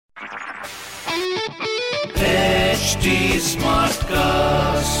HT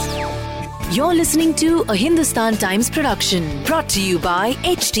Smartcast. You're listening to a Hindustan Times production brought to you by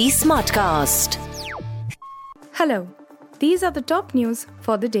HT Smartcast. Hello, these are the top news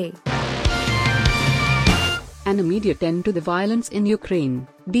for the day. An immediate end to the violence in Ukraine,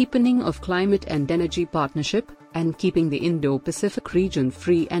 deepening of climate and energy partnership, and keeping the Indo-Pacific region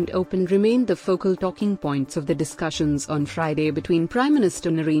free and open remained the focal talking points of the discussions on Friday between Prime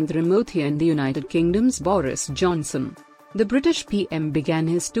Minister Narendra Modi and the United Kingdom's Boris Johnson. The British PM began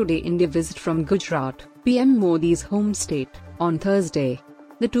his two-day India visit from Gujarat, PM Modi's home state, on Thursday.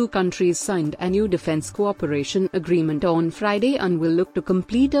 The two countries signed a new defence cooperation agreement on Friday and will look to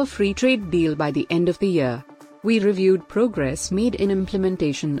complete a free trade deal by the end of the year. We reviewed progress made in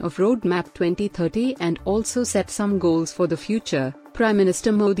implementation of Roadmap 2030 and also set some goals for the future, Prime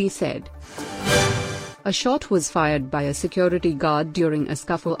Minister Modi said. A shot was fired by a security guard during a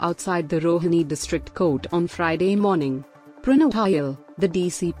scuffle outside the Rohini District Court on Friday morning. Pranav Hayal, the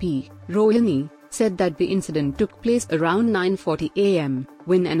DCP, Rohini, said that the incident took place around 9:40 am,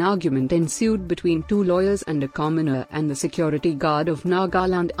 when an argument ensued between two lawyers and a commoner, and the security guard of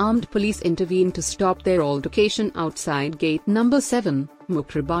Nagaland Armed Police intervened to stop their altercation outside Gate No. 7,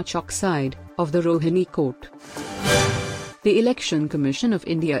 Mukraba Chowk side, of the Rohini court. The Election Commission of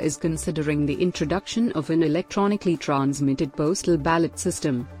India is considering the introduction of an electronically transmitted postal ballot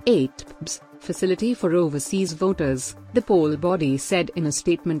system, (ATPBS), facility for overseas voters, the poll body said in a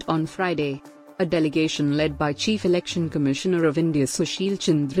statement on Friday. A delegation led by Chief Election Commissioner of India Sushil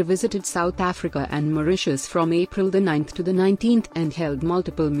Chandra visited South Africa and Mauritius from April the 9th to the 19th and held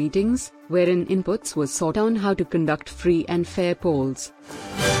multiple meetings, wherein inputs were sought on how to conduct free and fair polls.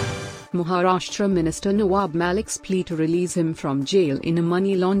 Maharashtra Minister Nawab Malik's plea to release him from jail in a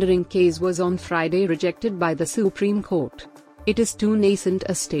money laundering case was on Friday rejected by the Supreme Court. It is too nascent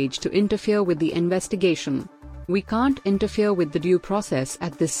a stage to interfere with the investigation. We can't interfere with the due process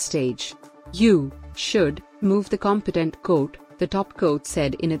at this stage. You should move the competent court, the top court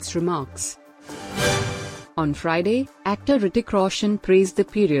said in its remarks. On Friday, actor Hrithik Roshan praised the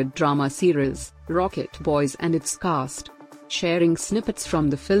period drama series, Rocket Boys and its cast. Sharing snippets from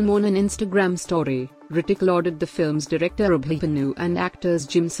the film on an Instagram story, Hrithik lauded the film's director Abhay and actors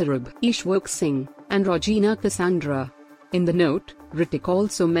Jim Sarab, Ishwak Singh, and Regina Cassandra. In the note, Hrithik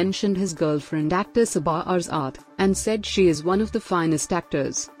also mentioned his girlfriend actor Sabah Azad, and said she is one of the finest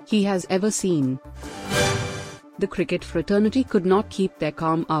actors he has ever seen. The cricket fraternity could not keep their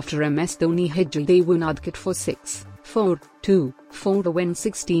calm after MS Dhoni hit Jadavunadkat for 6-4 when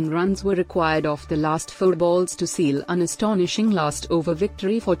 16 runs were required off the last 4 balls to seal an astonishing last-over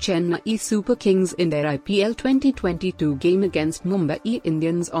victory for Chennai Super Kings in their IPL 2022 game against Mumbai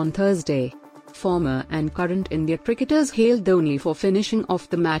Indians on Thursday. Former and current India cricketers hailed Dhoni for finishing off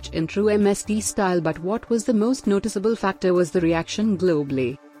the match in true MSD style, but what was the most noticeable factor was the reaction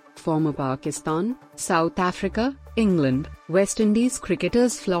globally. Former Pakistan, South Africa, England, West Indies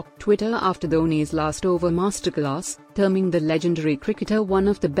cricketers flocked Twitter after Dhoni's last-over masterclass, terming the legendary cricketer one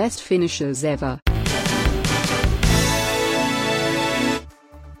of the best finishers ever.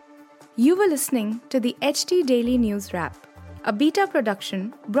 You were listening to the HT Daily News Wrap, a beta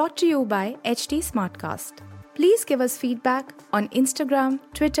production brought to you by HT Smartcast. Please give us feedback on Instagram,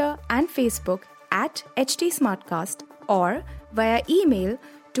 Twitter and Facebook at HT Smartcast or via email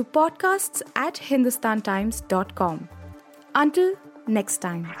to podcasts@hindustantimes.com. Until next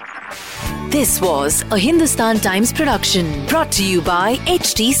time. This was a Hindustan Times production brought to you by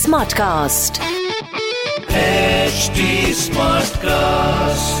HT Smartcast. HT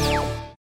Smartcast.